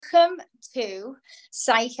Welcome to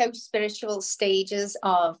Psycho-Spiritual Stages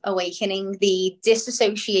of Awakening, the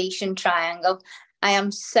Disassociation Triangle. I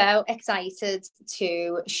am so excited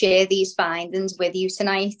to share these findings with you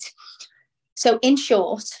tonight. So in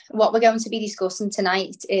short, what we're going to be discussing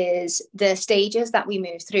tonight is the stages that we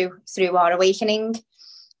move through our awakening.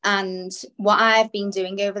 And what I've been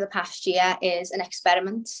doing over the past year is an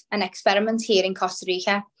experiment here in Costa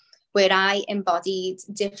Rica, where I embodied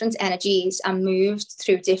different energies and moved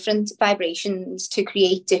through different vibrations to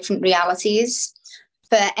create different realities.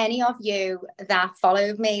 For any of you that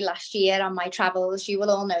followed me last year on my travels, you will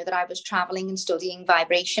all know that I was traveling and studying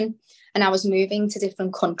vibration, and I was moving to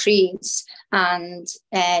different countries and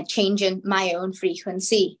changing my own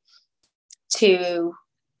frequency to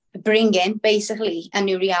bring in basically a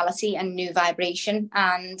new reality and new vibration.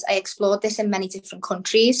 And I explored this in many different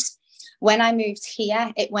countries. When I moved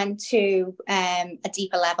here, it went to a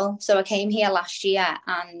deeper level. So I came here last year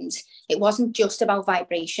and it wasn't just about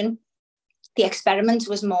vibration. The experiment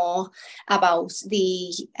was more about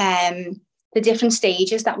the different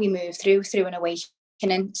stages that we move through an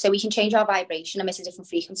awakening. So we can change our vibration, emit a different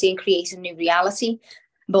frequency and create a new reality.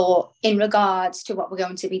 But in regards to what we're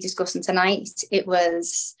going to be discussing tonight, it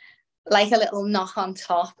was like a little knock on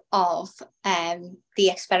top of the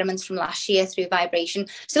experiments from last year through vibration.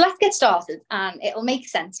 So let's get started, and it'll make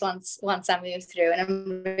sense once I move through. And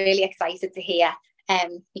I'm really excited to hear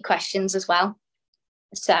your questions as well.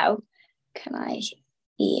 So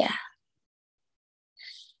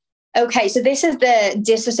Okay, so this is the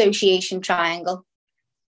disassociation triangle.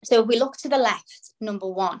 So if we look to the left, number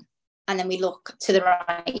 1, and then we look to the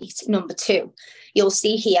right, number 2, you'll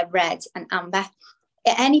see here red and amber.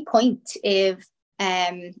 At any point, if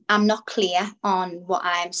I'm not clear on what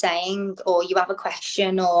I'm saying, or you have a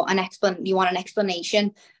question or you want an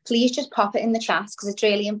explanation, please just pop it in the chat, because it's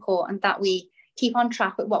really important that we keep on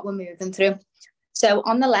track with what we're moving through. So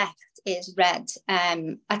on the left is red,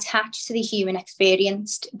 attached to the human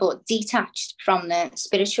experience, but detached from the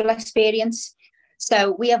spiritual experience.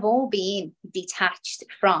 So we have all been detached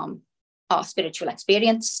from our spiritual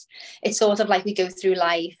experience. It's sort of like we go through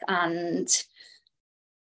life and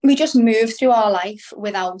we just move through our life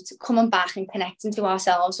without coming back and connecting to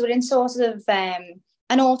ourselves. We're in sort of an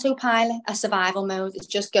autopilot, a survival mode. It's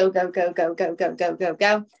just go, go, go, go, go, go, go, go,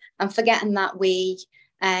 go. And forgetting that we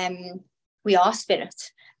are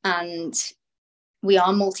spirit and we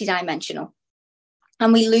are multidimensional.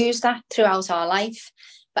 And we lose that throughout our life.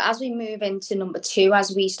 But as we move into number 2,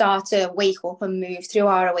 as we start to wake up and move through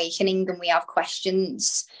our awakening and we have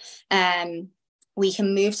questions, we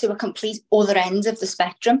can move to a complete other end of the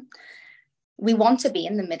spectrum. We want to be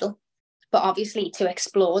in the middle, but obviously to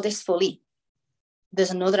explore this fully,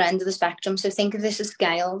 there's another end of the spectrum. So think of this as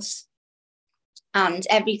scales, and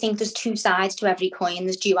everything, there's 2 sides to every coin.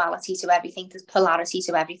 There's duality to everything, there's polarity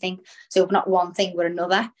to everything. So if not one thing, we're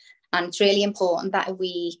another. And it's really important that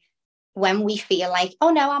when we feel like, oh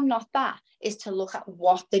no, I'm not that, is to look at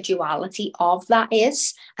what the duality of that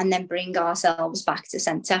is and then bring ourselves back to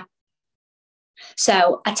center.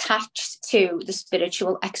 So attached to the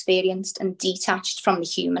spiritual experience and detached from the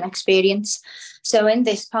human experience. So in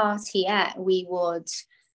this part here, we would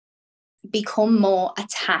become more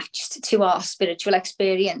attached to our spiritual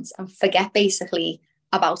experience and forget basically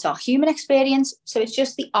about our human experience. So it's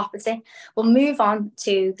just the opposite. We'll move on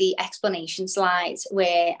to the explanation slides,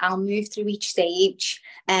 where I'll move through each stage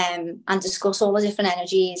and discuss all the different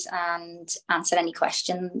energies and answer any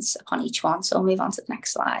questions upon each one. So I'll move on to the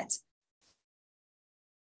next slide.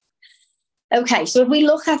 Okay, so if we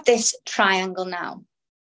look at this triangle now,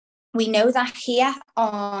 we know that here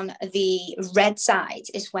on the red side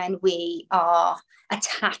is when we are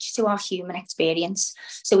attached to our human experience.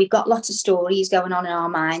 So we've got lots of stories going on in our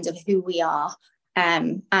minds of who we are,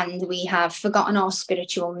 and we have forgotten our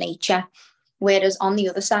spiritual nature. Whereas on the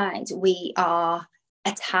other side, we are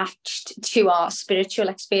attached to our spiritual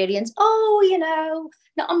experience.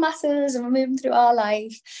 Nothing matters, and we're moving through our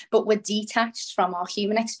life, but we're detached from our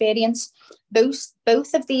human experience.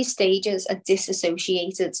 Both of these stages are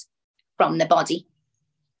disassociated from the body.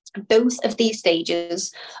 Both of these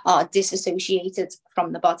stages are disassociated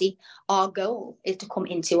from the body. Our goal is to come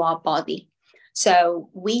into our body. So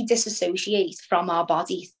we disassociate from our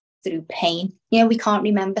body through pain. We can't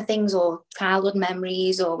remember things or childhood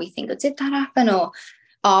memories, or we think, oh, did that happen? Or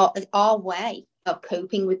our way of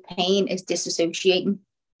coping with pain is disassociating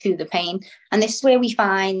to the pain. And this is where we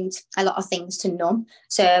find a lot of things to numb.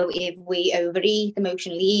 So if we overeat,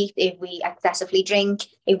 emotionally eat, if we excessively drink,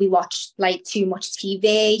 if we watch too much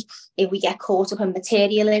TV, if we get caught up in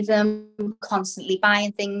materialism, constantly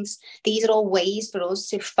buying things, these are all ways for us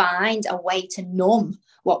to find a way to numb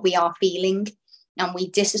what we are feeling, and we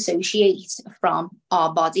disassociate from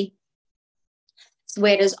our body.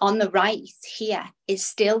 Whereas on the right here is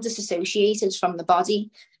still disassociated from the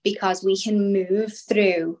body, because we can move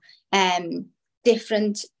through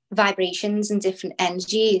different vibrations and different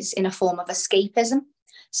energies in a form of escapism.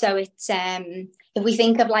 So it's if we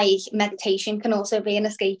think of like meditation can also be an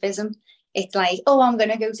escapism. It's like, oh, I'm going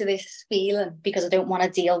to go to this feeling because I don't want to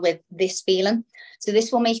deal with this feeling. So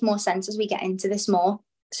this will make more sense as we get into this more.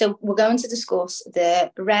 So we're going to discuss the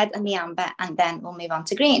red and the amber, and then we'll move on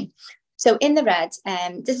to green. So in the red,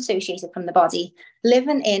 disassociated from the body,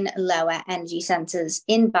 living in lower energy centers,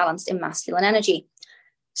 imbalanced in masculine energy.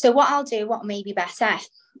 So what may be better,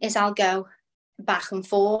 is I'll go back and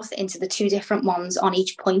forth into the two different ones on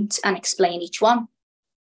each point and explain each one.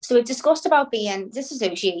 So we've discussed about being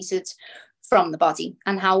disassociated from the body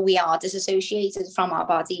and how we are disassociated from our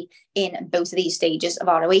body in both of these stages of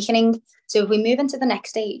our awakening. So if we move into the next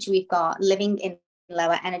stage, we've got living in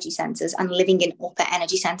lower energy centers and living in upper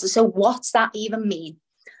energy centers. So what's that even mean?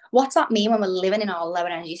 What's that mean when we're living in our lower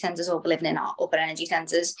energy centers or we're living in our upper energy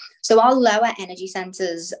centers? So our lower energy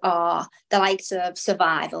centers are the likes of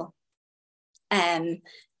survival,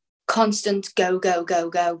 constant go, go, go,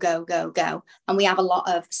 go, go, go, go. And we have a lot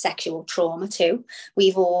of sexual trauma too.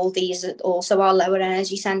 These are also our lower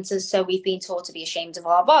energy centers. So we've been taught to be ashamed of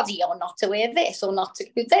our body, or not to wear this, or not to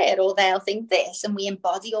go there, or they'll think this. And we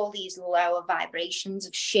embody all these lower vibrations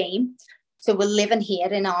of shame. So we're living here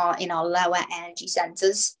in our lower energy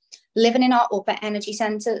centers. Living in our upper energy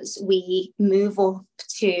centers, we move up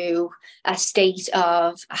to a state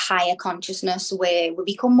of higher consciousness where we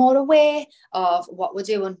become more aware of what we're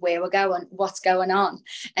doing, where we're going, what's going on.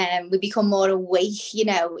 And we become more awake,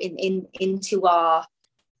 into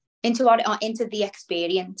the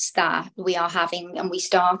experience that we are having, and we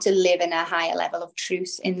start to live in a higher level of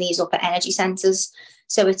truth in these upper energy centers.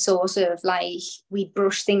 So it's sort of like we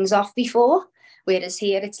brush things off before. Whereas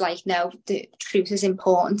here, it's like, no, the truth is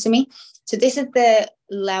important to me. So this is the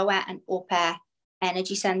lower and upper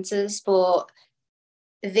energy centers. But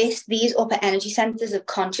these upper energy centers of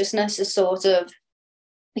consciousness is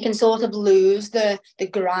we can sort of lose the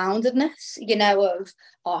groundedness, of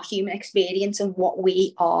our human experience and what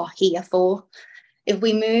we are here for. If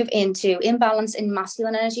we move into imbalance in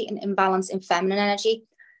masculine energy and imbalance in feminine energy.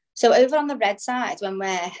 So over on the red side, when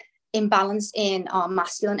we're imbalance in our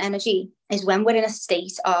masculine energy, is when we're in a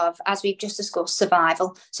state of, as we've just discussed,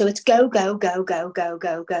 survival. So it's go, go, go, go, go,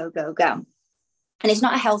 go, go, go, go. And it's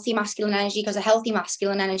not a healthy masculine energy, because a healthy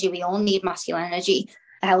masculine energy, we all need masculine energy.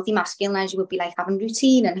 A healthy masculine energy would be like having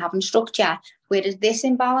routine and having structure, whereas this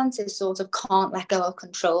imbalance is sort of can't let go of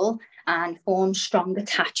control and form strong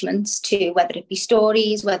attachments to, whether it be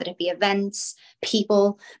stories, whether it be events,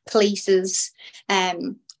 people, places.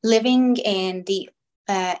 Living in the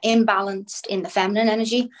imbalanced in the feminine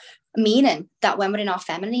energy, meaning that when we're in our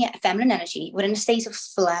feminine energy, we're in a state of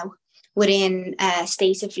flow, we're in a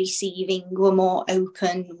state of receiving, we're more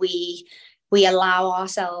open, we allow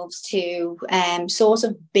ourselves to sort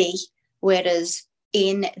of be, whereas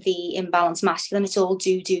in the imbalanced masculine, it's all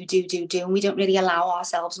do, and we don't really allow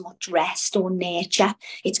ourselves much rest or nurture.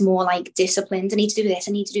 It's more like disciplined. I need to do this,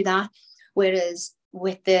 I need to do that. Whereas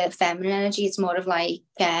with the feminine energy, it's more of like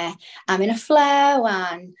I'm in a flow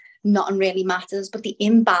and nothing really matters. But the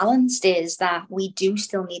imbalanced is that we do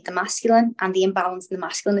still need the masculine, and the imbalance in the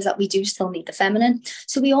masculine is that we do still need the feminine.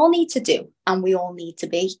 So we all need to do, and we all need to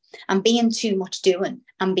be. And being too much doing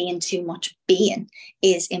and being too much being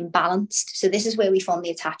is imbalanced. So this is where we form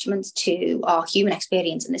the attachment to our human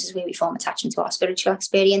experience, and this is where we form attachment to our spiritual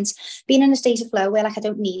experience. Being in a state of flow where, like, I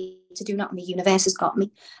don't need to do nothing, the universe has got me,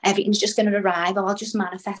 everything's just going to arrive, I'll just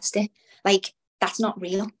manifest it. Like, that's not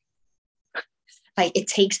real. Like, it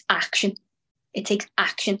takes action.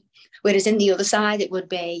 Whereas in the other side, it would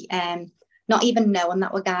be not even knowing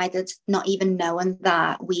that we're guided, not even knowing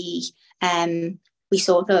that we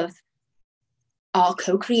sort of are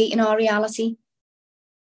co-creating our reality,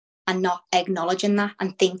 and not acknowledging that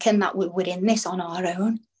and thinking that we're in this on our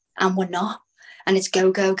own, and we're not. And it's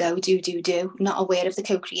go, go, go, do, not aware of the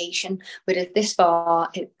co-creation. Whereas this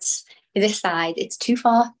side, it's too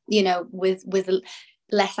far, with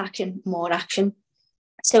less action, more action.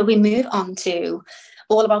 So we move on to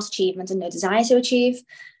all about achievement and no desire to achieve.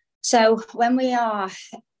 So when we are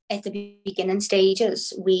at the beginning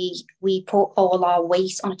stages, we put all our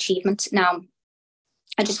weight on achievement. Now,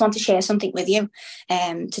 I just want to share something with you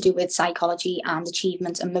to do with psychology and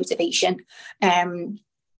achievement and motivation.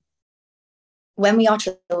 When we are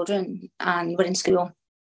children and we're in school,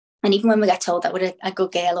 and even when we get told that we're a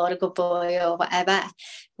good girl or a good boy or whatever,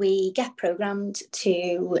 we get programmed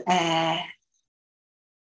to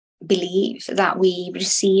believe that we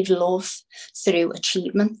receive love through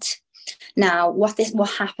achievement. Now, what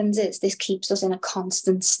happens is this keeps us in a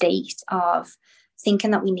constant state of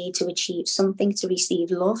thinking that we need to achieve something to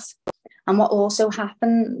receive love. And what also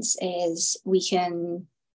happens is the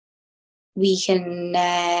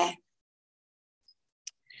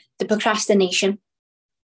procrastination.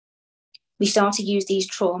 We start to use these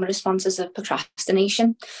trauma responses of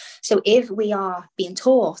procrastination. So if we are being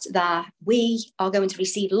taught that we are going to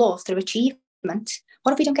receive love through achievement,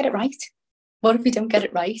 what if we don't get it right? What if we don't get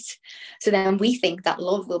it right? So then we think that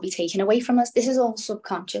love will be taken away from us. This is all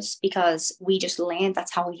subconscious because we just learned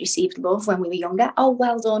that's how we received love when we were younger. Oh,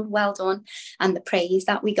 well done, well done. And the praise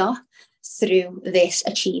that we got through this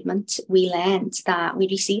achievement, we learned that we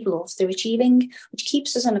receive love through achieving, which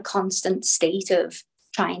keeps us in a constant state of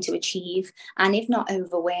trying to achieve, and if not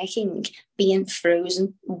overworking, being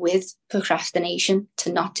frozen with procrastination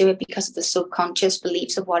to not do it because of the subconscious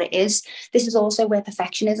beliefs of what it is. This is also where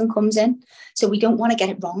perfectionism comes in. So we don't want to get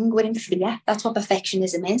it wrong. We're in fear. That's what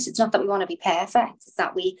perfectionism is. It's not that we want to be perfect. It's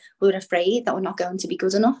that we're afraid that we're not going to be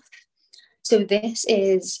good enough. So this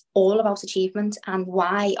is all about achievement and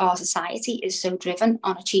why our society is so driven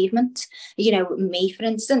on achievement. You know, me, for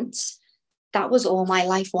instance, that was all my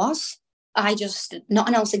life was.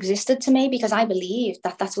 Nothing else existed to me because I believed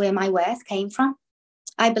that that's where my worth came from.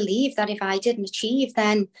 I believed that if I didn't achieve,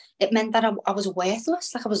 then it meant that I was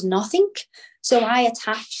worthless, like I was nothing. So I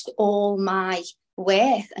attached all my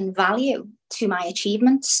worth and value to my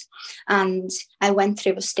achievements. And I went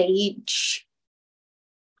through a stage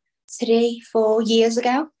 3-4 years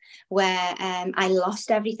ago where I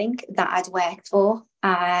lost everything that I'd worked for.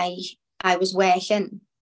 I was working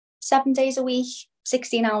 7 days a week,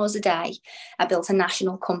 16 hours a day. I built a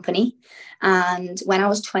national company. And when I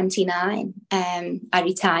was 29, I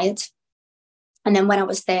retired. And then when I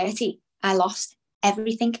was 30, I lost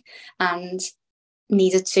everything and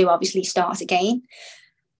needed to obviously start again.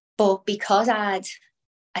 But because I'd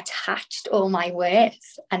attached all my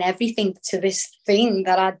worth and everything to this thing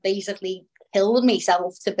that I'd basically killed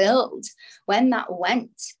myself to build, when that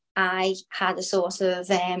went, I had a sort of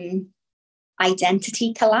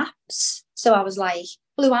identity collapse. So I was like,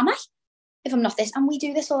 well, who am I if I'm not this? And we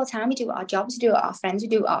do this all the time. We do it with our jobs, we do it with our friends, we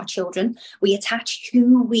do it with our children. We attach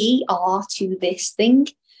who we are to this thing.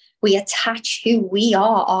 We attach who we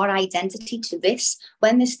are, our identity, to this.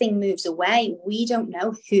 When this thing moves away, we don't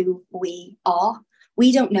know who we are.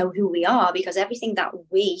 We don't know who we are because everything that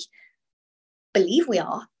we believe we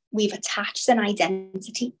are, we've attached an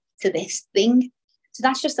identity to this thing. So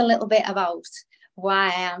that's just a little bit about why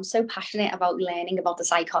I am so passionate about learning about the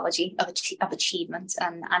psychology of achievement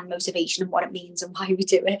and motivation and what it means and why we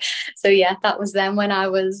do it. So yeah, that was then when I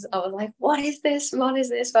was like, what is this? What is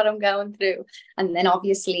this? What I'm going through? And then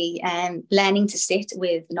obviously learning to sit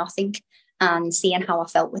with nothing and seeing how I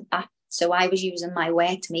felt with that. So I was using my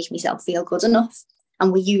work to make myself feel good enough.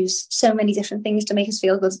 And we use so many different things to make us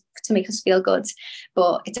feel good,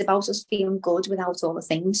 but it's about us feeling good without all the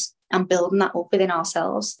things and building that up within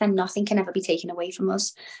ourselves. Then nothing can ever be taken away from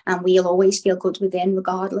us, and we'll always feel good within,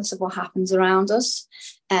 regardless of what happens around us.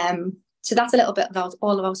 So that's a little bit about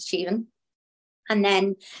achieving. And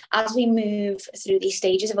then as we move through these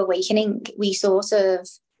stages of awakening, we sort of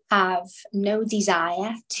have no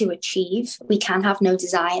desire to achieve. We can have no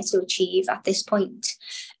desire to achieve at this point.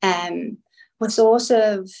 We're sort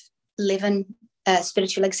of living a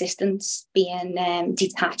spiritual existence, being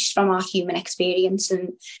detached from our human experience,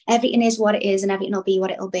 and everything is what it is and everything will be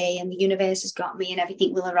what it'll be, and the universe has got me and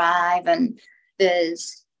everything will arrive. And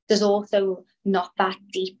there's also not that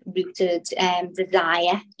deep rooted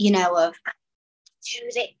desire, of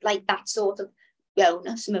choose it, like that sort of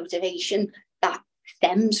bonus motivation that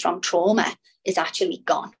stems from trauma is actually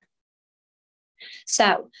gone.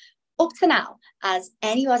 So up to now, has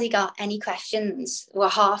anybody got any questions? We're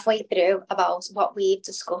halfway through about what we've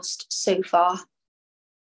discussed so far.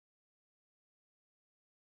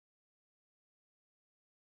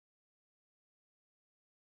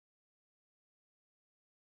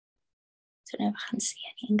 I don't know if I can see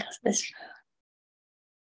anything because of this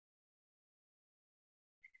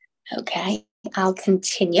phone. Okay, I'll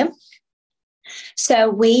continue. So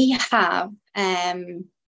we have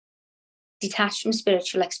detached from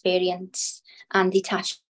spiritual experience and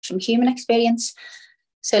detached from human experience.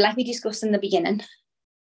 So like we discussed in the beginning,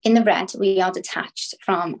 in the red, we are detached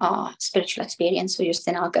from our spiritual experience. We're just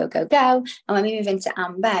in our go, go, go. And when we move into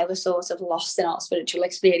amber, we're sort of lost in our spiritual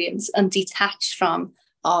experience and detached from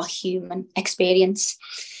our human experience.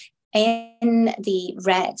 In the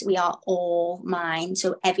red, we are all mind.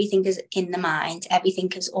 So everything is in the mind.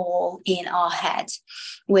 Everything is all in our head.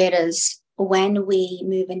 Whereas when we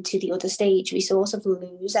move into the other stage, we sort of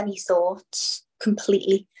lose any thoughts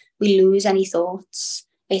completely. We lose any thoughts.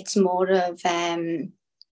 It's more of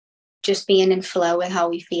just being in flow with how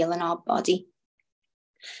we feel in our body.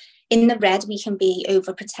 In the red, we can be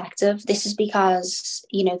overprotective. This is because,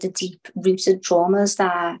 you know, the deep-rooted traumas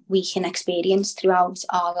that we can experience throughout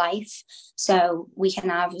our life. So we can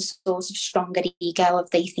have a sort of stronger ego of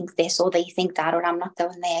they think this or they think that, or I'm not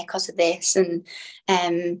going there because of this.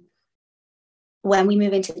 And when we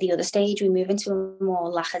move into the other stage, we move into a more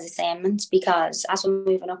lack of discernment, because as we're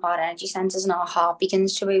moving up our energy centers and our heart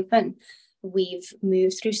begins to open, we've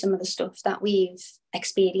moved through some of the stuff that we've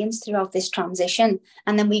experienced throughout this transition,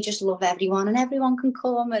 and then we just love everyone, and everyone can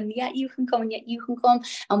come, and yet you can come, and yet you can come,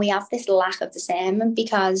 and we have this lack of discernment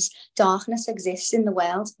because darkness exists in the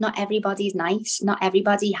world. Not everybody's nice, not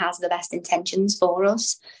everybody has the best intentions for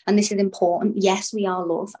us, and this is important. Yes, we are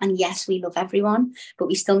love, and yes, we love everyone, but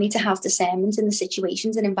we still need to have discernment in the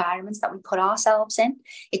situations and environments that we put ourselves in.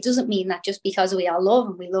 It doesn't mean that just because we are love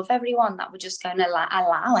and we love everyone that we're just going to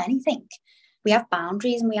allow anything. We have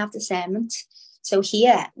boundaries and we have discernment. So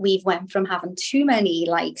here we've went from having too many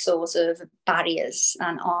like sort of barriers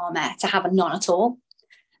and armor to having none at all.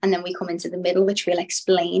 And then we come into the middle, which we'll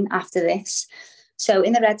explain after this. So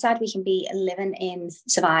in the red side, we can be living in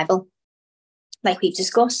survival, like we've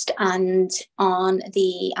discussed. And on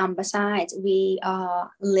the amber side, we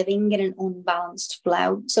are living in an unbalanced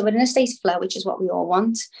flow. So we're in a state of flow, which is what we all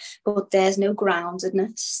want, but there's no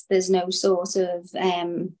groundedness. There's no sort of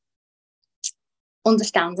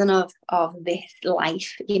understanding of this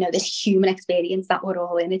life, you know, this human experience that we're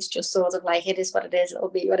all in. It's just sort of like, it is what it is,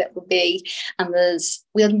 it'll be what it will be. And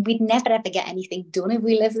we'd never ever get anything done if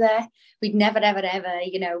we live there. We'd never ever,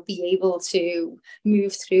 you know, be able to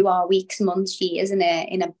move through our weeks, months, years in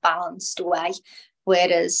a balanced way.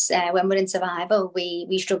 Whereas when we're in survival,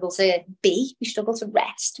 we struggle to be, we struggle to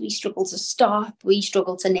rest, we struggle to stop, we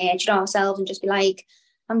struggle to nurture ourselves and just be like,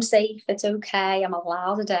 I'm safe, it's okay, I'm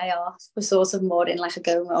allowed a day off. We're sort of more in like a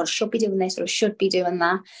go, or should be doing this or should be doing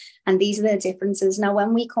that. And these are the differences. Now,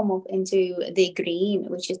 when we come up into the green,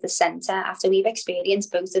 which is the center, after we've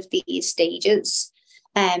experienced both of these stages,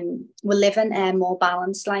 we're living a more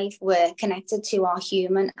balanced life. We're connected to our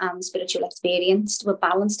human and spiritual experience. We're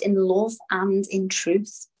balanced in love and in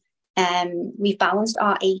truth. We've balanced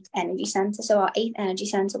our 8th energy center. So our 8th energy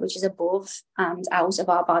center, which is above and out of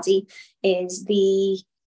our body, is the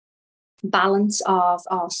balance of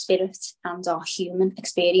our spirit and our human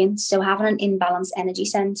experience. So having an imbalanced energy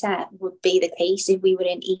center would be the case if we were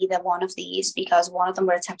in either one of these, because one of them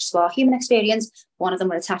were attached to our human experience, one of them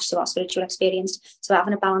were attached to our spiritual experience. So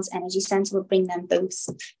having a balanced energy center would bring them both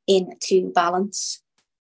into balance,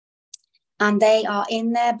 and they are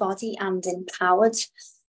in their body and empowered.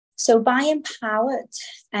 So by empowered,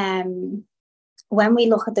 when we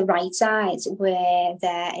look at the right side where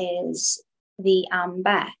there is the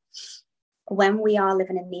amber, when we are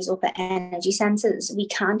living in these upper energy centers, we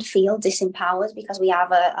can't feel disempowered because we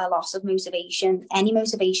have a loss of motivation. Any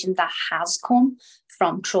motivation that has come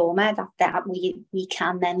from trauma that we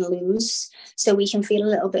can then lose. So we can feel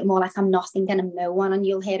a little bit more like I'm nothing and I'm no one. And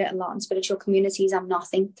you'll hear it a lot in spiritual communities. I'm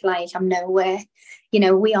nothing, like I'm nowhere. You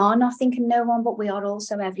know, we are nothing and no one, but we are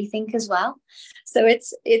also everything as well. So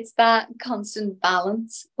it's that constant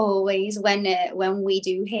balance always. When we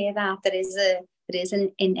do hear that, there is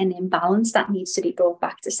an imbalance that needs to be brought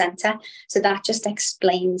back to center. So that just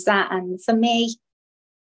explains that. And for me,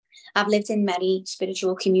 I've lived in many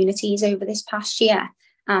spiritual communities over this past year,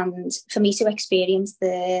 and for me to experience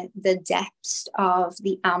the depths of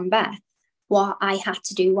the amber, what I had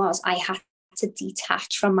to do was I had to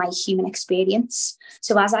detach from my human experience.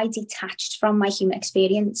 So as I detached from my human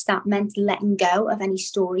experience, that meant letting go of any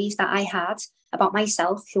stories that I had about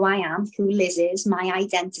myself, who I am, who Liz is, my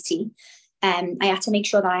identity. I had to make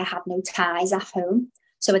sure that I had no ties at home.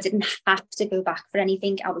 So I didn't have to go back for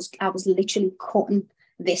anything. I was literally cutting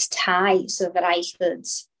this tie so that I could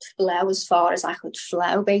flow as far as I could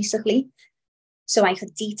flow, basically. So I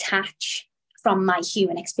could detach from my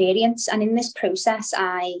human experience. And in this process,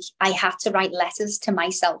 I had to write letters to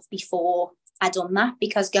myself before I'd done that,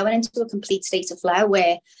 because going into a complete state of flow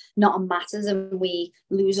where nothing matters and we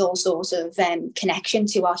lose all sorts of connection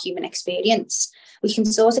to our human experience, we can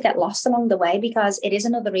sort of get lost along the way, because it is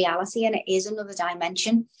another reality and it is another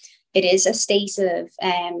dimension. It is a state of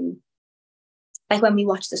like when we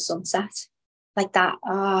watch the sunset, like that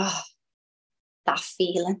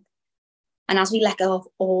feeling. And as we let go of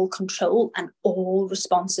all control and all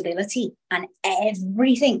responsibility and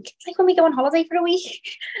everything, it's like when we go on holiday for a week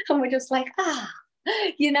and we're just like,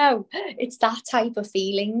 you know, it's that type of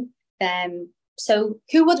feeling. So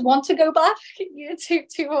who would want to go back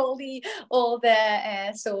to all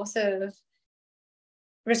the sort of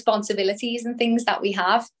responsibilities and things that we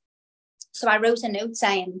have? So I wrote a note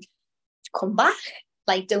saying, come back,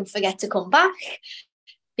 like, don't forget to come back,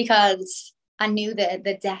 because I knew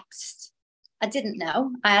the depths. I didn't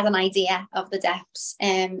know. I had an idea of the depths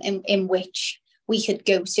in which we could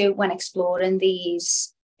go to when exploring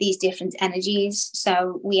these different energies.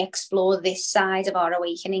 So we explore this side of our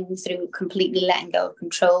awakening through completely letting go of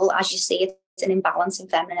control. As you see, it's an imbalance in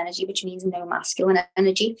feminine energy, which means no masculine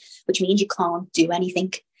energy, which means you can't do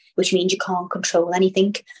anything, which means you can't control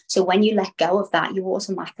anything. So when you let go of that, you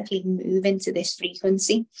automatically move into this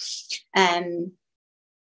frequency.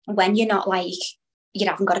 When you're not like, you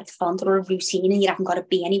haven't got a calendar or a routine and you haven't got to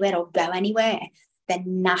be anywhere or go anywhere, then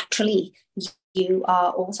naturally you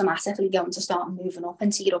are automatically going to start moving up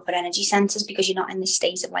into your upper energy centers, because you're not in this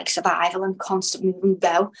state of like survival and constant move and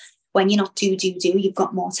go. When you're not do, you've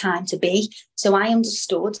got more time to be. So I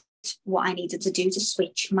understood what I needed to do to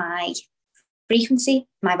switch my frequency,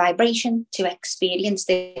 my vibration, to experience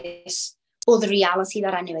this other reality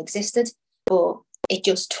that I knew existed. But it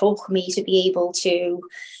just took me to be able to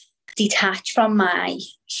detach from my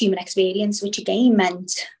human experience, which again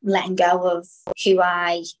meant letting go of who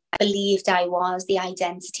I believed I was, the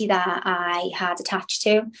identity that I had attached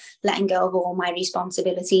to, letting go of all my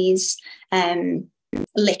responsibilities,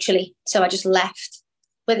 literally. So I just left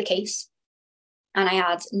with a case and I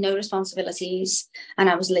had no responsibilities, and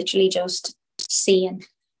I was literally just seeing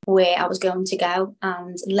where I was going to go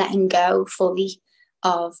and letting go fully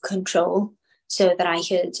of control so that I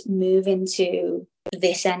could move into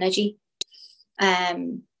this energy.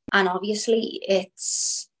 And obviously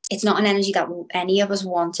it's not an energy that any of us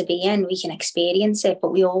want to be in. We can experience it,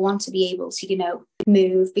 but we all want to be able to,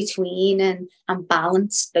 move between and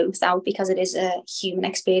balance both out, because it is a human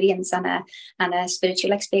experience and a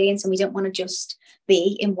spiritual experience, and we don't want to just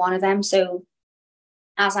be in one of them. So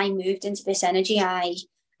as I moved into this energy,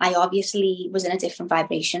 I obviously was in a different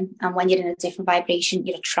vibration. And when you're in a different vibration,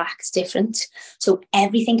 you attract different. So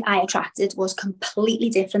everything I attracted was completely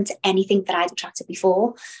different to anything that I'd attracted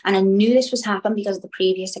before. And I knew this was happening because of the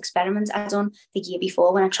previous experiments I'd done the year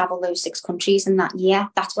before when I traveled those 6 countries. And that year,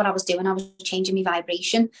 that's what I was doing. I was changing my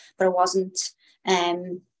vibration, but I wasn't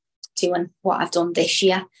doing what I've done this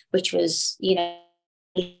year, which was,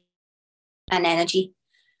 an energy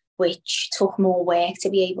which took more work to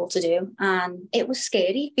be able to do. And it was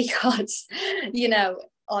scary because,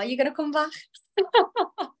 are you going to come back?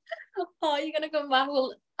 Are you going to come back?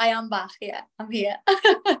 Well, I am back. Yeah, I'm here.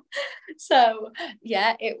 So,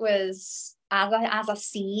 yeah, it was, as I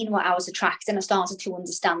seen what I was attracting, I started to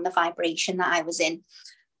understand the vibration that I was in.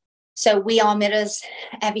 So we are mirrors.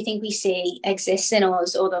 Everything we see exists in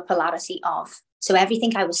us, or the polarity of. So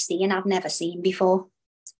everything I was seeing, I've never seen before.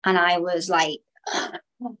 And I was like...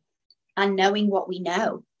 And knowing what we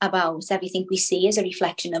know about everything we see as a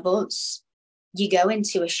reflection of us, you go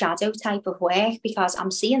into a shadow type of work, because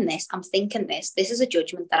I'm seeing this, I'm thinking this is a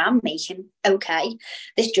judgment that I'm making. Okay,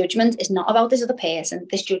 this judgment is not about this other person.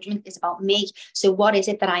 This judgment is about me. So what is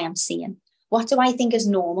it that I am seeing? What do I think is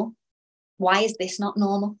normal? Why is this not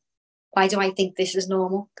normal? Why do I think this is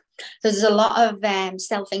normal? So there's a lot of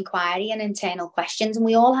self-inquiry and internal questions, and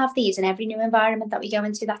we all have these in every new environment that we go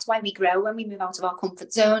into. That's why we grow when we move out of our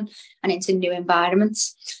comfort zone and into new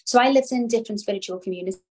environments. So I lived in different spiritual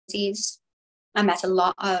communities. I met a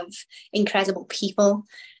lot of incredible people.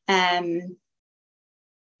 I've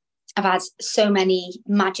had so many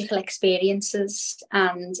magical experiences,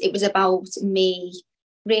 and it was about me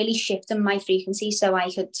really shifting my frequency so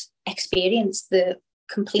I could experience the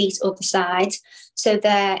complete other side. So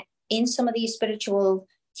there, in some of these spiritual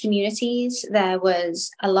communities, there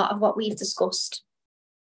was a lot of what we've discussed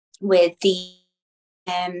with the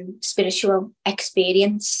spiritual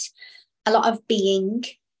experience, a lot of being,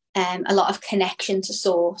 a lot of connection to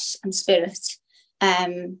source and spirit,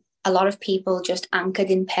 a lot of people just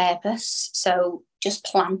anchored in purpose. So just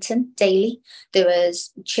planting daily. There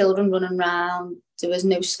was children running around, there was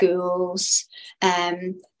no schools,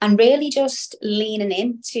 and really just leaning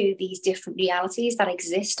into these different realities that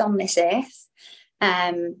exist on this earth.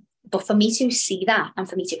 But for me to see that and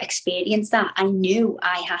for me to experience that, I knew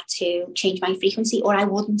I had to change my frequency or I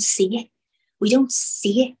wouldn't see it. We don't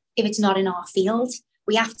see it if it's not in our field.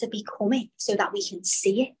 We have to become it so that we can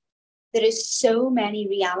see it. There is so many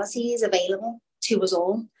realities available to us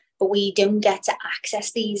all, but we don't get to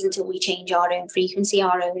access these until we change our own frequency,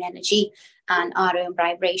 our own energy, and our own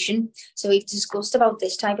vibration. So we've discussed about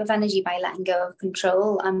this type of energy by letting go of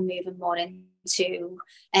control and moving more into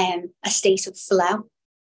a state of flow.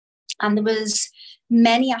 And there was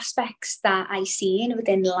many aspects that I seen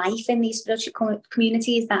within life in these spiritual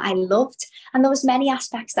communities that I loved, and there was many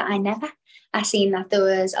aspects that I never. I seen that there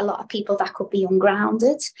was a lot of people that could be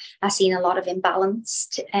ungrounded. I seen a lot of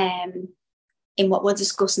imbalanced in what we're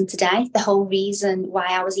discussing today. The whole reason why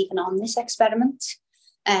I was even on this experiment.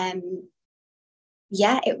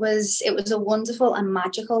 It was a wonderful and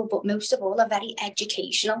magical, but most of all, a very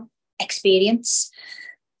educational experience.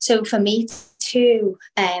 So for me to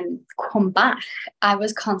come back, I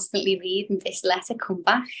was constantly reading this letter, come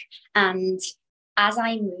back. And as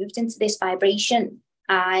I moved into this vibration,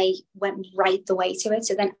 I went right the way to it.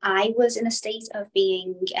 So then I was in a state of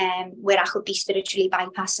being where I could be spiritually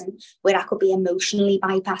bypassing, where I could be emotionally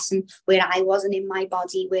bypassing, where I wasn't in my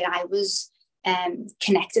body, where I was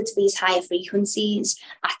connected to these higher frequencies.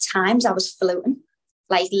 At times I was floating,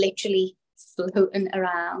 like literally floating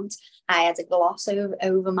around. I had a gloss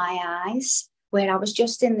over my eyes, where I was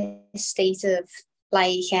just in this state of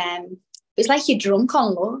like, it's like you're drunk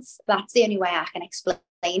on love. That's the only way I can explain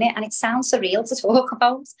it. And it sounds surreal to talk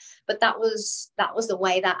about, but that was the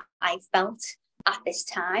way that I felt at this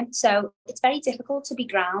time. So it's very difficult to be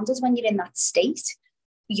grounded when you're in that state.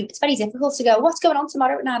 It's very difficult to go, what's going on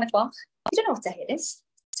tomorrow at 9 o'clock? You don't know what day it is,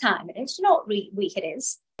 what time it is, you know what week it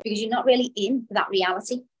is, because you're not really in that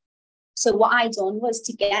reality. So what I done was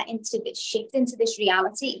to get into this, shift into this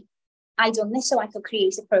reality. I done this so I could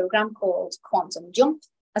create a program called Quantum Jump,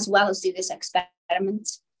 as well as do this experiment.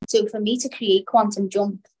 So for me to create Quantum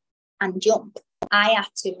Jump and jump, I had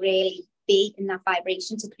to really be in that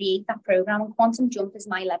vibration to create that program. And Quantum Jump is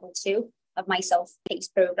my level 2 of my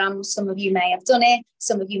self-paced programs. Some of you may have done it,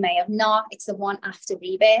 some of you may have not. It's the one after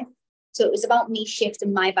rebirth. So it was about me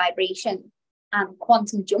shifting my vibration and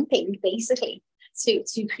quantum jumping, basically,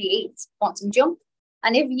 to create Quantum Jump.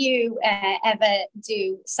 And if you ever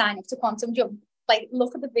do sign up to Quantum Jump, like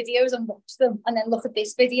look at the videos and watch them, and then look at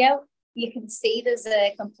this video, you can see there's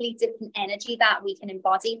a complete different energy that we can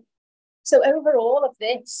embody. So over all of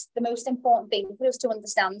this, the most important thing for us to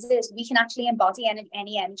understand is we can actually embody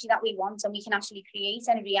any energy that we want, and we can actually create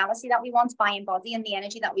any reality that we want by embodying the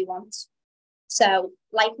energy that we want. So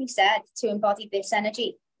like we said, to embody this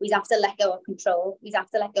energy, we'd have to let go of control. We'd have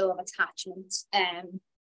to let go of attachment.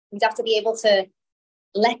 We'd have to be able to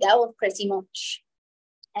let go of pretty much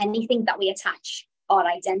anything that we attach our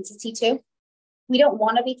identity to. We don't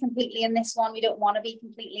want to be completely in this one. We don't want to be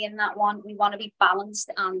completely in that one. We want to be balanced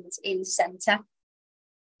and in center.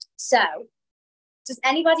 So does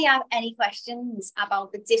anybody have any questions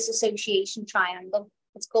about the disassociation triangle?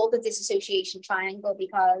 It's called the disassociation triangle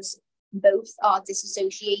because both are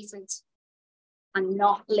disassociated and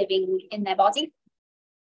not living in their body.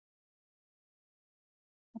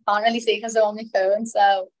 I can't really see because they're on my phone,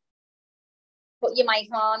 so put your mic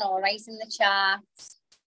on or write in the chat.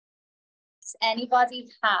 Does anybody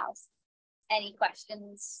have any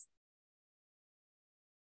questions?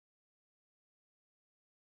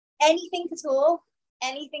 Anything at all?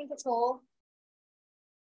 Anything at all?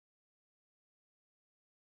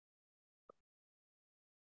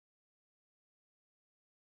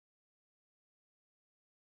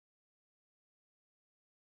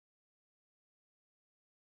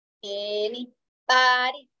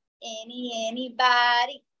 Anybody?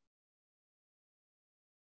 Anybody?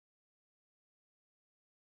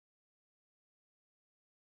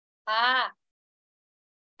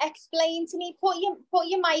 Explain to me, put your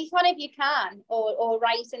mic on if you can, or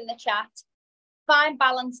write in the chat. Find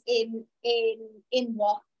balance in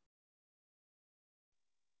what?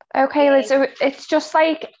 Okay, so it's just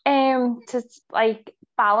like to like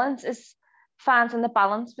balance is finding the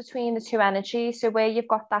balance between the two energies. So where you've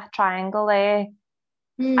got that triangle there,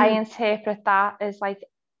 I interpret that as like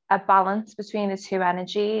a balance between the two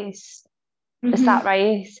energies. Is that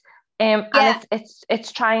right? And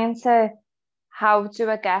it's trying to, how do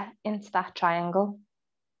I get into that triangle?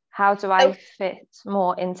 How do I fit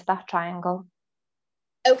more into that triangle?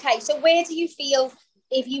 Okay, so where do you feel,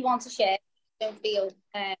 if you want to share, don't feel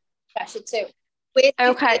pressured to?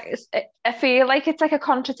 I feel like it's like a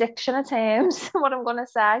contradiction at times, what I'm going to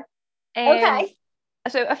say. Okay.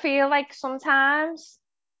 So I feel like sometimes,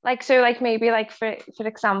 like, so like maybe like for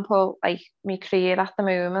example, like my career at the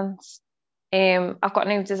moment, I've got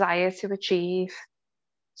no desire to achieve.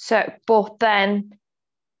 So, but then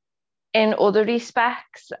in other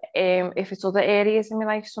respects, if it's other areas in my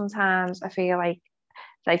life, sometimes I feel like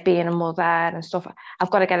being a mother and stuff,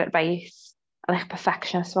 I've got to get it right. I'm like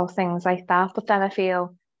perfectionist about things like that. But then I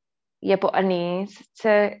feel, yeah, but I need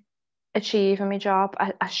to achieve in my job.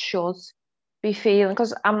 I should be feeling,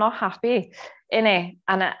 because I'm not happy in it,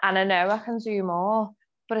 and I know I can do more.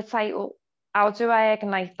 But it's like, well, how do I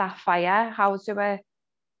ignite that fire? How do I,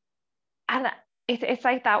 and it's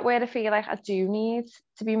like that where I feel like I do need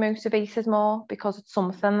to be motivated more because it's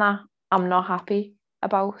something that I'm not happy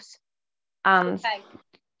about. And Okay.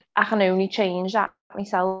 I can only change that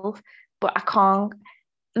myself, but I can't.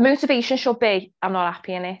 The motivation should be I'm not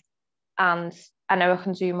happy in it and I know I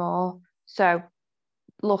can do more. So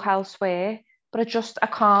look elsewhere. But I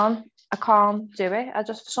can't do it. I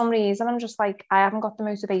just, for some reason, I'm just like, I haven't got the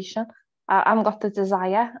motivation. I haven't got the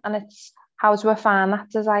desire. And it's, how do I find that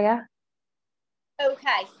desire?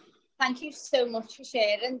 Okay. Thank you so much for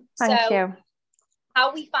sharing. Thank you.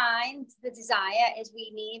 How we find the desire is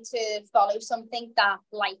we need to follow something that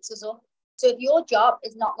lights us up. So if your job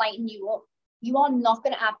is not lighting you up, you are not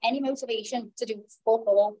going to have any motivation to do fuck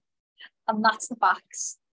all. And that's the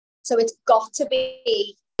facts. So it's got to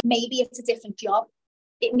be, maybe it's a different job.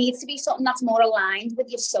 It needs to be something that's more aligned with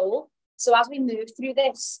your soul. So as we move through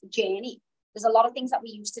this journey, there's a lot of things that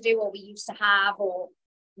we used to do or we used to have or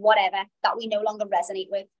whatever that we no longer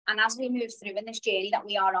resonate with. And as we move through in this journey that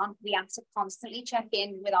we are on, we have to constantly check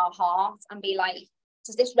in with our heart and be like,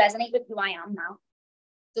 does this resonate with who I am now?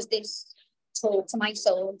 Does this talk to my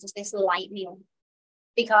soul? Does this light me up?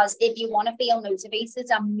 Because if you want to feel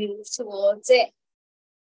motivated and move towards it,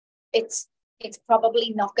 it's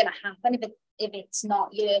probably not going to happen if it's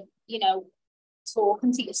not your,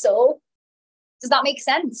 talking to your soul. Does that make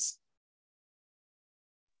sense?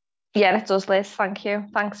 Yeah, it does, Liz. Thank you.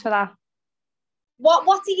 Thanks for that. What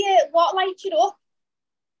lights you up?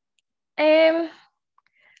 To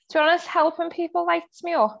be honest, helping people lights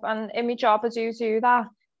me up, and in my job I do that.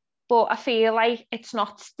 But I feel like it's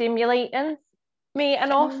not stimulating me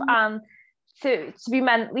enough, and to be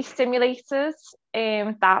mentally stimulated,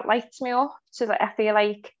 that lights me up. So that I feel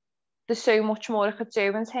like there's so much more I could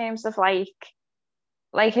do in terms of like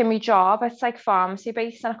in my job, it's like pharmacy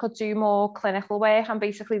based, and I could do more clinical work. And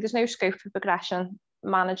basically, there's no scope for progression.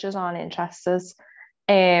 Managers aren't interested.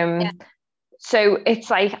 So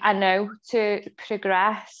it's like, I know to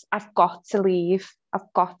progress, I've got to leave.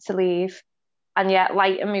 And yet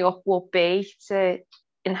lighting me up will be to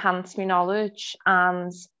enhance my knowledge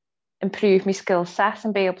and improve my skill set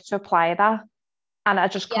and be able to apply that. And I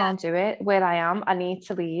just can't do it where I am. I need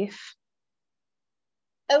to leave.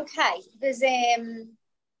 Okay. There's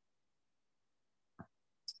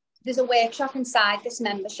a workshop inside this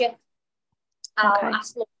membership. I'll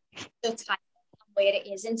ask the type and where it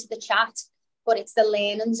is into the chat, but it's the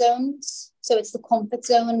learning zones. So it's the comfort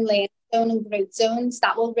zone, learning zone and growth zones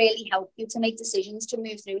that will really help you to make decisions to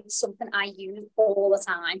move through. It's something I use all the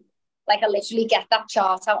time. Like I literally get that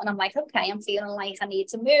chart out and I'm like, okay, I'm feeling like I need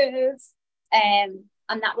to move. And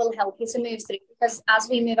that will help you to move through, because as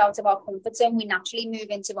we move out of our comfort zone, we naturally move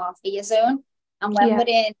into our fear zone. And when we're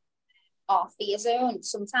in our fear zone,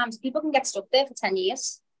 sometimes people can get stuck there for 10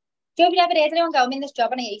 years. Do you ever heard anyone go, I'm in this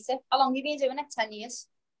job and I hate it? How long have you been doing it? 10 years.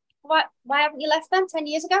 Why haven't you left them 10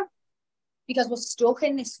 years ago? Because we're stuck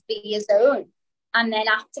in this fear zone. And then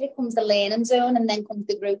after it comes the learning zone, and then comes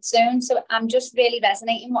the growth zone. So I'm just really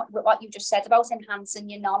resonating with what you just said about enhancing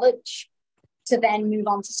your knowledge to then move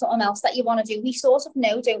on to something else that you want to do. We sort of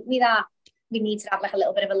know, don't we, that we need to have like a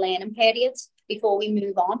little bit of a learning period before we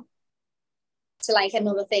move on to like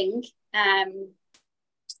another thing.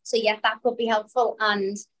 So yeah, that could be helpful.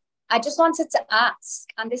 And I just wanted to ask,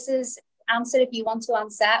 and this is answer if you want to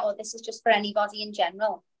answer, or this is just for anybody in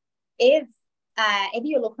general. If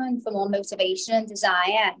you're looking for more motivation and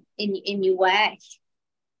desire in your work,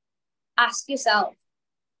 ask yourself,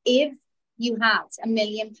 if you had £1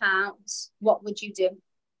 million, what would you do?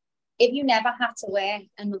 If you never had to work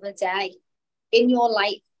another day in your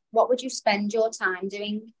life, what would you spend your time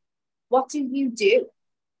doing? What do you do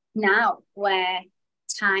now where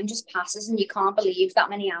time just passes and you can't believe that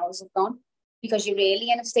many hours have gone because you're really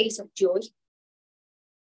in a state of joy?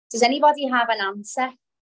 Does anybody have an answer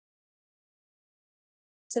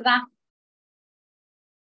to that?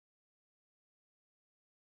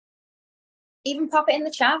 Even pop it in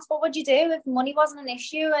the chat. What would you do if money wasn't an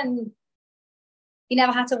issue and you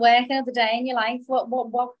never had to work another day in your life? What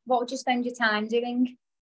would you spend your time doing?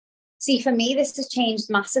 See, for me, this has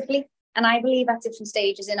changed massively. And I believe at different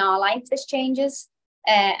stages in our life, this changes.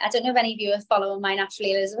 I don't know if any of you are following my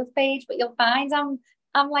Naturally Elizabeth page, but you'll find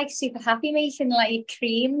I'm like super happy making like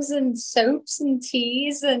creams and soaps and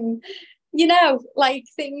teas and, like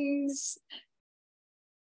things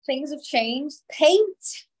have changed.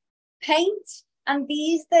 Paint. And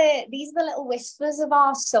these are the little whispers of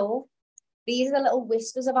our soul. These are the little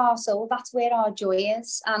whispers of our soul. That's where our joy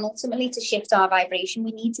is. And ultimately, to shift our vibration,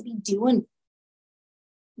 we need to be doing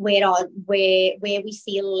where we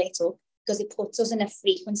feel lit up. because it puts us in a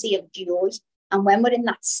frequency of joy. And when we're in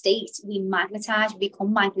that state, we magnetize, we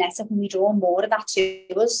become magnetic, and we draw more of that to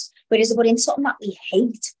us. Whereas if we're in something that we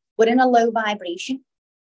hate, we're in a low vibration.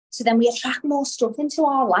 So then we attract more stuff into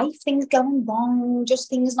our life, things going wrong, just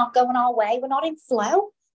things not going our way. We're not in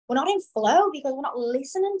flow. We're not in flow because we're not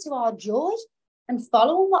listening to our joy and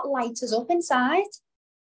following what lights us up inside.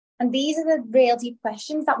 And these are the real deep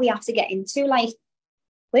questions that we have to get into. Like,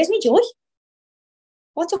 where's my joy?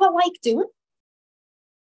 What do I like doing?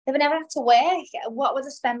 If I never had to work, what would I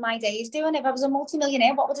spend my days doing? If I was a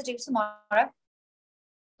multimillionaire, what would I do tomorrow?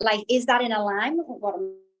 Like, is that in alignment with what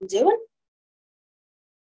I'm doing?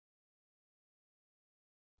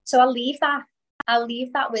 So I'll leave that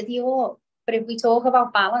with you all. But if we talk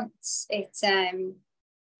about balance, it's I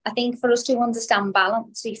think for us to understand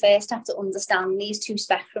balance, we first have to understand these two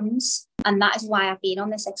spectrums. And that is why I've been on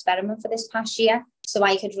this experiment for this past year. So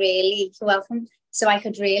I could really, so I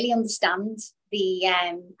could really understand the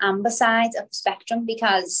amber side of the spectrum,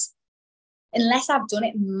 because unless I've done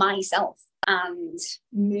it myself and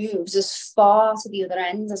moved as far to the other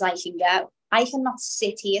end as I can go, I cannot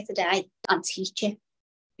sit here today and teach it,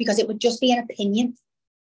 because it would just be an opinion.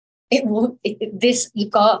 For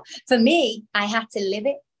me, I had to live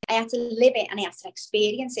it. I had to live it and I had to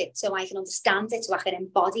experience it so I can understand it, so I can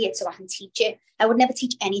embody it, so I can teach it. I would never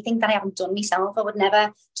teach anything that I haven't done myself. I would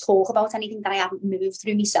never talk about anything that I haven't moved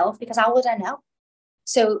through myself, because how would I know?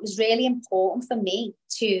 So it was really important for me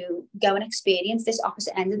to go and experience this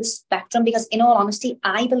opposite end of the spectrum, because in all honesty,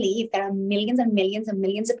 I believe there are millions and millions and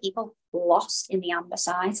millions of people lost in the amber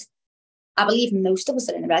side. I believe most of us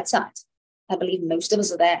are in the red side. I believe most of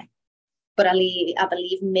us are there. But I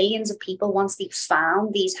believe millions of people, once they've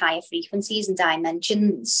found these higher frequencies and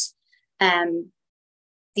dimensions, they've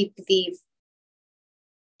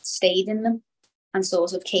stayed in them and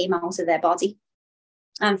sort of came out of their body.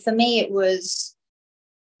 And for me, it was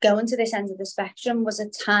going to this end of the spectrum was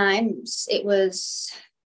at times, it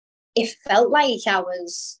felt like I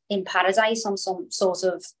was in paradise on some sort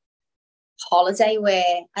of holiday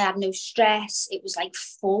where I had no stress. It was like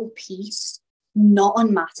full peace. Not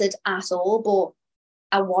unmattered at all, but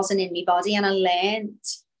I wasn't in my body, and I learned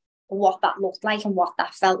what that looked like and what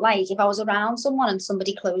that felt like. If I was around someone and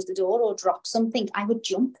somebody closed the door or dropped something, I would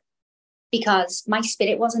jump, because my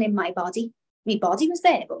spirit wasn't in my body. My body was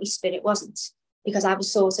there, but my spirit wasn't, because I was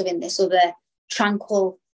sort of in this other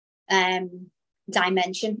tranquil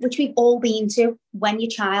dimension, which we've all been to when your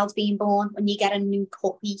child's being born, when you get a new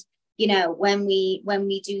puppy. You know, when we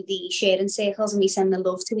do the sharing circles and we send the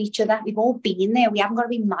love to each other, we've all been there. We haven't got to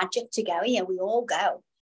be magic to go here. We all go.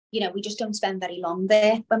 You know, we just don't spend very long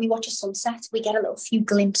there. When we watch a sunset, we get a little few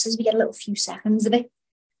glimpses, we get a little few seconds of it.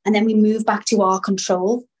 And then we move back to our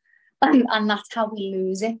control. And that's how we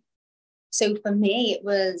lose it. So for me, it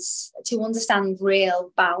was to understand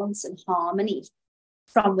real balance and harmony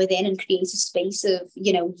from within and create a space of,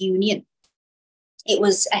 you know, union. It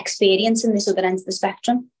was experiencing this other end of the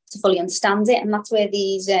spectrum to fully understand it. And that's where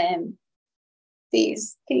these, can you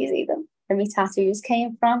see them? Where my tattoos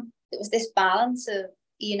came from. It was this balance of,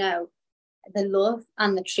 you know, the love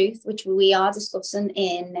and the truth, which we are discussing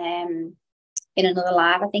in another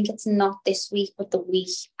live. I think it's not this week, but the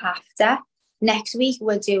week after. Next week,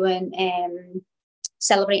 we're doing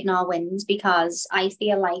celebrating our wins, because I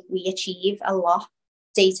feel like we achieve a lot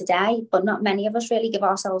day to day, but not many of us really give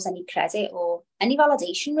ourselves any credit or any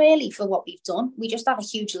validation really for what we've done. We just have a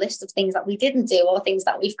huge list of things that we didn't do or things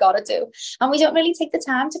that we've got to do, and we don't really take the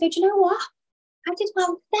time to go, do you know what, I did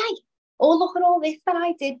well today, or look at all this that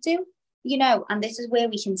I did do, you know. And this is where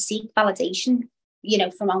we can seek validation, you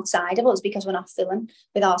know, from outside of us, because we're not filling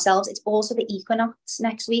with ourselves. It's also the equinox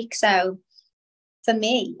next week, so for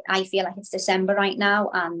me, I feel like it's December right now,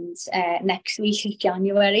 and next week is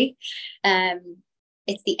January.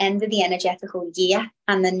 It's the end of the energetical year,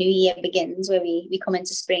 and the new year begins where we come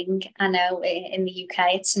into spring. I know in the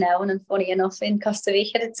UK it's snowing, and funny enough in Costa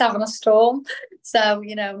Rica it's having a storm. So,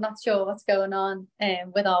 you know, I'm not sure what's going on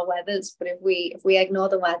with our weathers, but if we ignore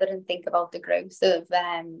the weather and think about the growth of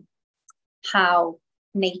how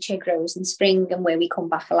nature grows in spring and where we come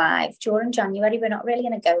back alive during January, we're not really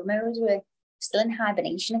in a go mode. We're still in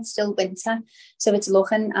hibernation. It's still winter, so it's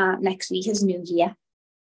looking at next week as New Year.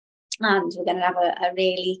 And we're going to have a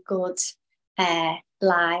really good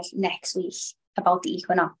live next week about the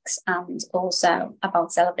equinox and also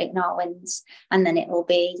about celebrating our wins. And then it will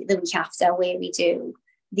be the week after where we do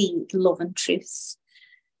the love and truth.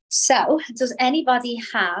 So does anybody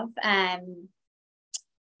have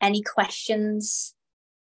any questions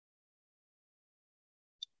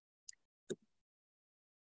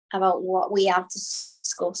about what we have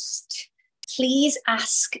discussed please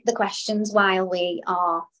ask the questions while we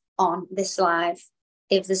are on this live.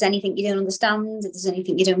 If there's anything you don't understand, if there's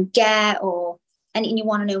anything you don't get, or anything you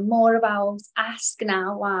want to know more about, ask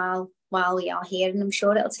now while we are here. And I'm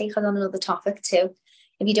sure it'll take us on another topic too.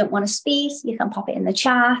 If you don't want to speak, you can pop it in the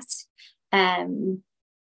chat.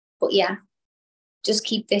 But yeah, just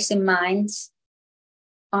keep this in mind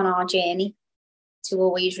on our journey to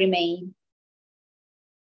always remain,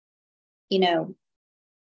 in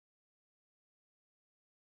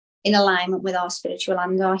alignment with our spiritual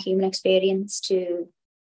and our human experience, to,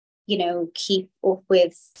 keep up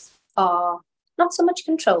with our, not so much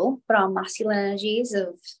control, but our masculine energies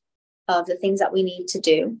of the things that we need to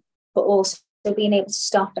do, but also being able to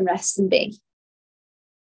stop and rest and be.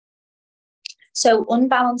 So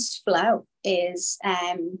unbalanced flow is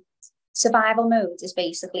survival mode, is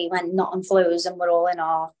basically when nothing flows and we're all in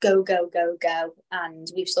our go, go, go, go. And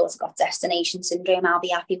we've sort of got destination syndrome. I'll be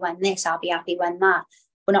happy when this, I'll be happy when that.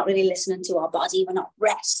 We're not really listening to our body. We're not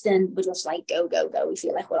resting. We're just like, go, go, go. We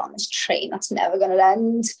feel like we're on this train that's never going to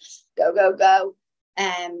end. Go, go, go.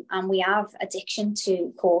 And we have addiction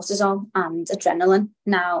to cortisol and adrenaline.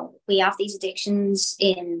 Now, we have these addictions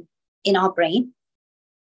in our brain,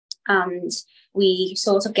 and we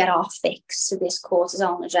sort of get our fix to this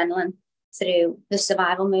cortisol and adrenaline through the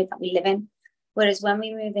survival mode that we live in. Whereas when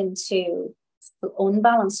we move into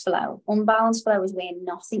unbalanced flow is where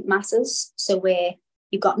nothing matters. So where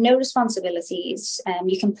you've got no responsibilities,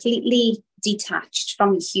 you're completely detached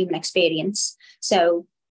from the human experience. So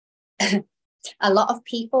a lot of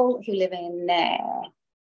people who live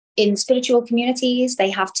in spiritual communities, they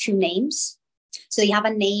have two names. So they have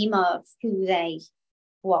a name of who they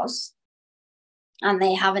was, and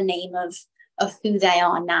they have a name of who they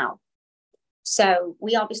are now. So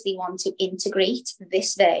we obviously want to integrate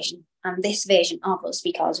this version and this version of us,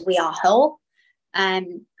 because we are whole.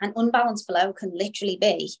 And unbalanced flow can literally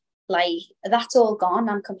be like, that's all gone,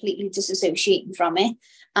 I'm completely disassociating from it,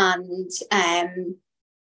 and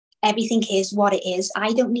everything is what it is.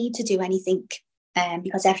 I don't need to do anything,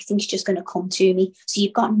 because everything's just going to come to me. So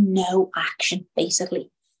you've got no action,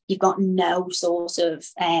 basically. You've got no sort of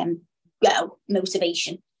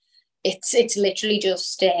motivation. It's literally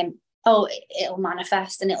just it'll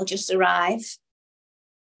manifest and it'll just arrive.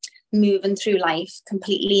 Moving through life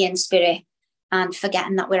completely in spirit and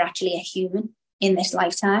forgetting that we're actually a human in this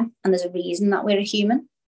lifetime, and there's a reason that we're a human.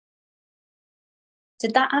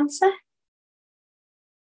 Did that answer?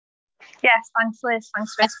 Yes, thanks, Liz.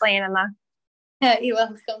 Thanks for explaining that. You're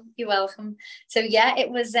welcome. So yeah, it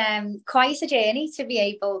was quite a journey to be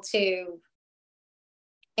able to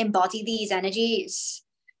embody these energies,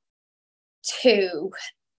 to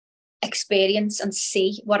experience and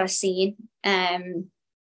see what I've seen, and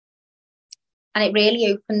it really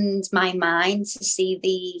opened my mind to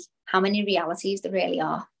see how many realities there really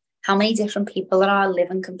are, how many different people there are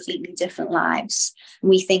living completely different lives. And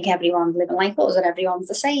we think everyone's living like us and everyone's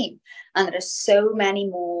the same. And there are so many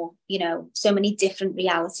more, so many different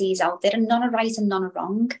realities out there, and none are right and none are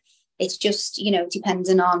wrong. It's just,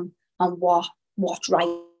 depending on what's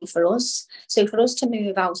right for us. So for us to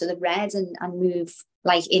move out of the red and move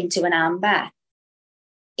like into an amber,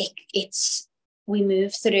 we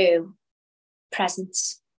move through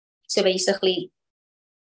presence. So basically,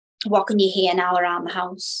 what can you hear now around the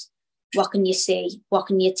house? What can you see? What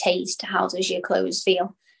can you taste? How does your clothes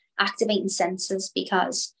feel? Activating senses,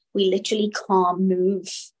 because we literally can't move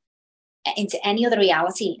into any other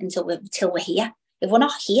reality until we're here. If we're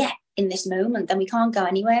not here in this moment, then we can't go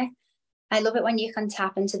anywhere. I love it when you can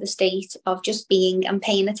tap into the state of just being and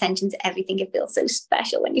paying attention to everything. It feels so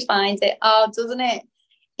special when you find it. Oh, doesn't it?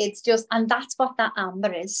 It's just, and that's what that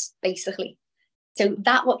amber is, basically. So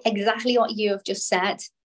exactly what you have just said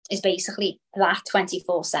is basically that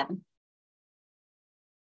 24/7.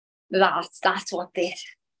 That's what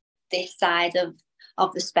this side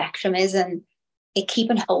of the spectrum is, and it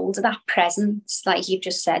keeping hold of that presence, like you've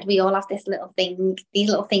just said. We all have these little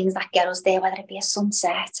things that get us there, whether it be a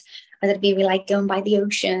sunset, whether it be we like going by the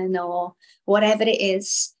ocean or whatever it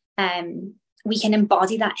is. We can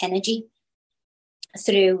embody that energy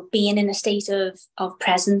through being in a state of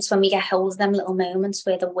presence, when we get hold of them little moments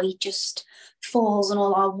where the weight just falls and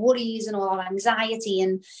all our worries and all our anxiety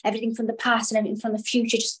and everything from the past and everything from the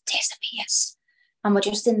future just disappears. And we're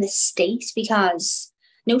just in this state because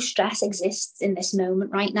no stress exists in this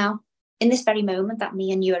moment right now. In this very moment that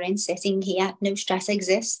me and you are in, sitting here, no stress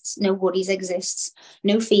exists, no worries exists,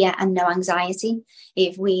 no fear and no anxiety.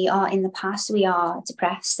 If we are in the past, we are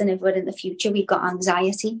depressed, and if we're in the future, we've got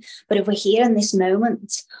anxiety. But if we're here in this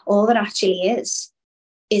moment, all that actually is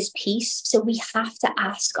peace. So we have to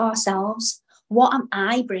ask ourselves, what am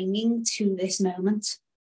I bringing to this moment?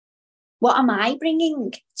 What am I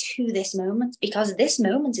bringing to this moment? Because this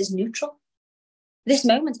moment is neutral. This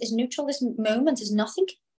moment is neutral. This moment is nothing.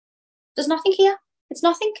 There's nothing here. It's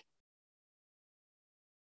nothing.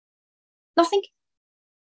 Nothing.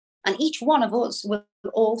 And each one of us will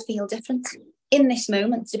all feel different in this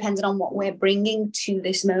moment, depending on what we're bringing to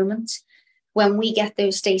this moment. When we get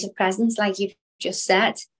those states of presence, like you've just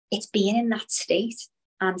said, it's being in that state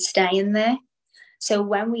and staying there. So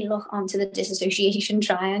when we look onto the disassociation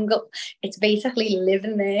triangle, it's basically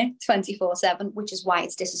living there 24/7, which is why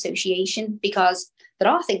it's disassociation, because there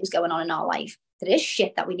are things going on in our life. There is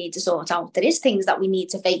shit that we need to sort out. There is things that we need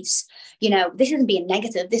to face. You know, this isn't being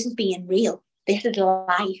negative. This is being real. This is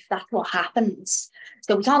life. That's what happens.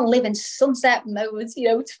 So we can't live in sunset mode,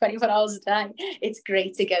 24 hours a day. It's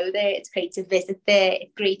great to go there. It's great to visit there.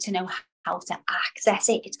 It's great to know how to access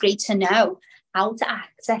it. It's great to know how to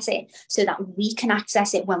access it so that we can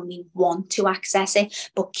access it when we want to access it,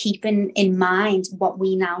 but keeping in mind what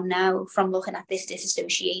we now know from looking at this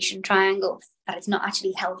disassociation triangle, that it's not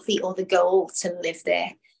actually healthy or the goal to live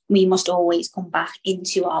there. We must always come back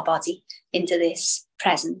into our body, into this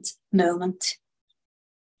present moment,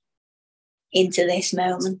 into this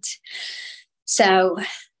moment. So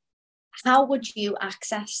how would you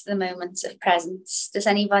access the moments of presence? Was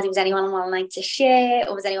anyone like to share,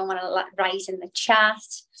 or does anyone want to write in the chat?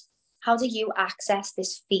 How do you access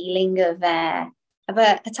this feeling of a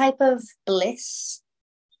type of bliss?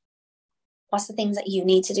 What's the things that you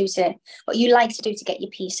need to do what you like to do to get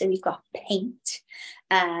your peace? So we've got paint,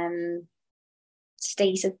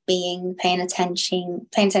 state of being, paying attention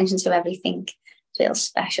to everything feels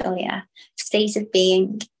special. Yeah, state of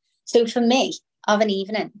being. So for me, of an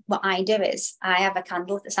evening, what I do is I have a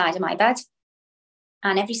candle at the side of my bed,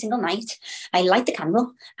 and every single night I light the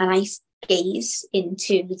candle and I gaze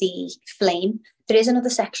into the flame. There is another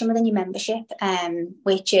section within your membership,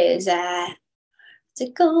 which is what's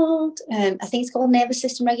it called? I think it's called nervous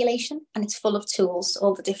system regulation, and it's full of tools,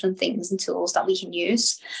 all the different things and tools that we can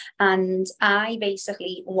use. And I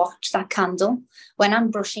basically watch that candle when I'm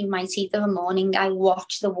brushing my teeth in the morning. I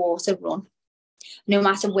watch the water run. No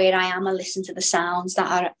matter where I am, I listen to the sounds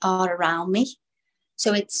that are around me.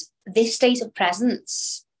 So it's this state of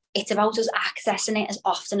presence. It's about us accessing it as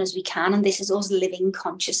often as we can. And this is us living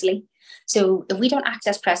consciously. So if we don't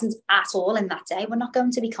access presence at all in that day, we're not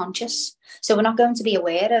going to be conscious. So we're not going to be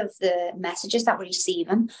aware of the messages that we're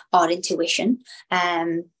receiving, our intuition,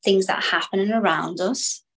 things that are happening around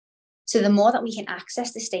us. So the more that we can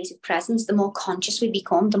access the state of presence, the more conscious we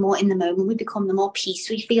become, the more in the moment we become, the more peace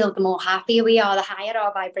we feel, the more happier we are, the higher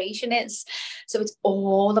our vibration is. So it's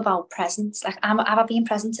all about presence. Like, have I been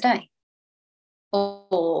present today?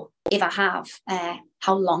 Or if I have,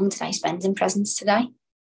 how long did I spend in presence today?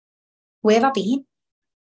 Where have I been?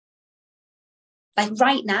 Like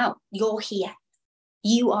right now, you're here.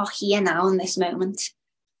 You are here now in this moment.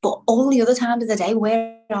 But all the other times of the day,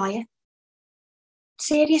 where are you?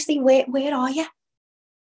 Seriously, where are you?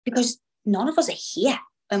 Because none of us are here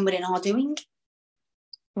when we're in our doing.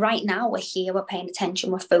 Right now, we're here, we're paying attention,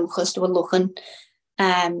 we're focused, we're looking,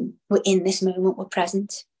 we're in this moment, we're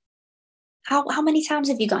present. How many times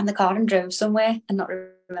have you got in the car and drove somewhere and not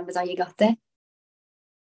remembered how you got there?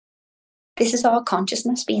 This is our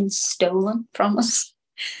consciousness being stolen from us.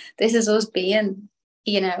 This is us being,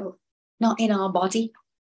 not in our body.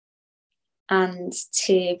 And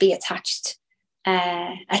to be attached,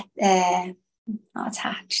 not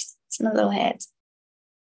attached, it's another word.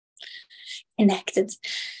 Connected.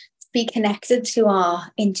 Be connected to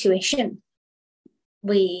our intuition.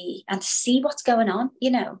 And to see what's going on,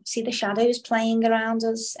 see the shadows playing around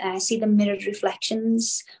us, see the mirrored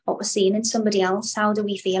reflections, what we're seeing in somebody else. How do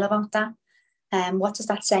we feel about that? What does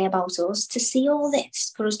that say about us? To see all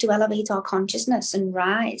this, for us to elevate our consciousness and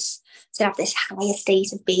rise, to have this higher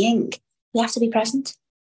state of being, we have to be present.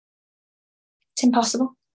 It's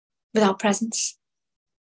impossible without presence.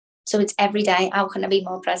 So it's every day, how can I be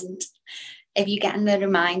more present? If you're getting the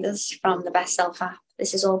reminders from the Best Self app,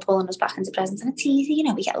 this is all pulling us back into presence. And it's easy,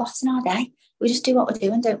 we get lost in our day. We just do what we're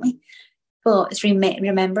doing, don't we? But it's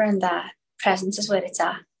remembering that presence is where it's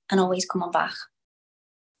at and always coming back.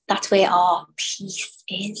 That's where our peace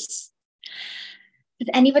is. Does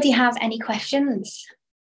anybody have any questions?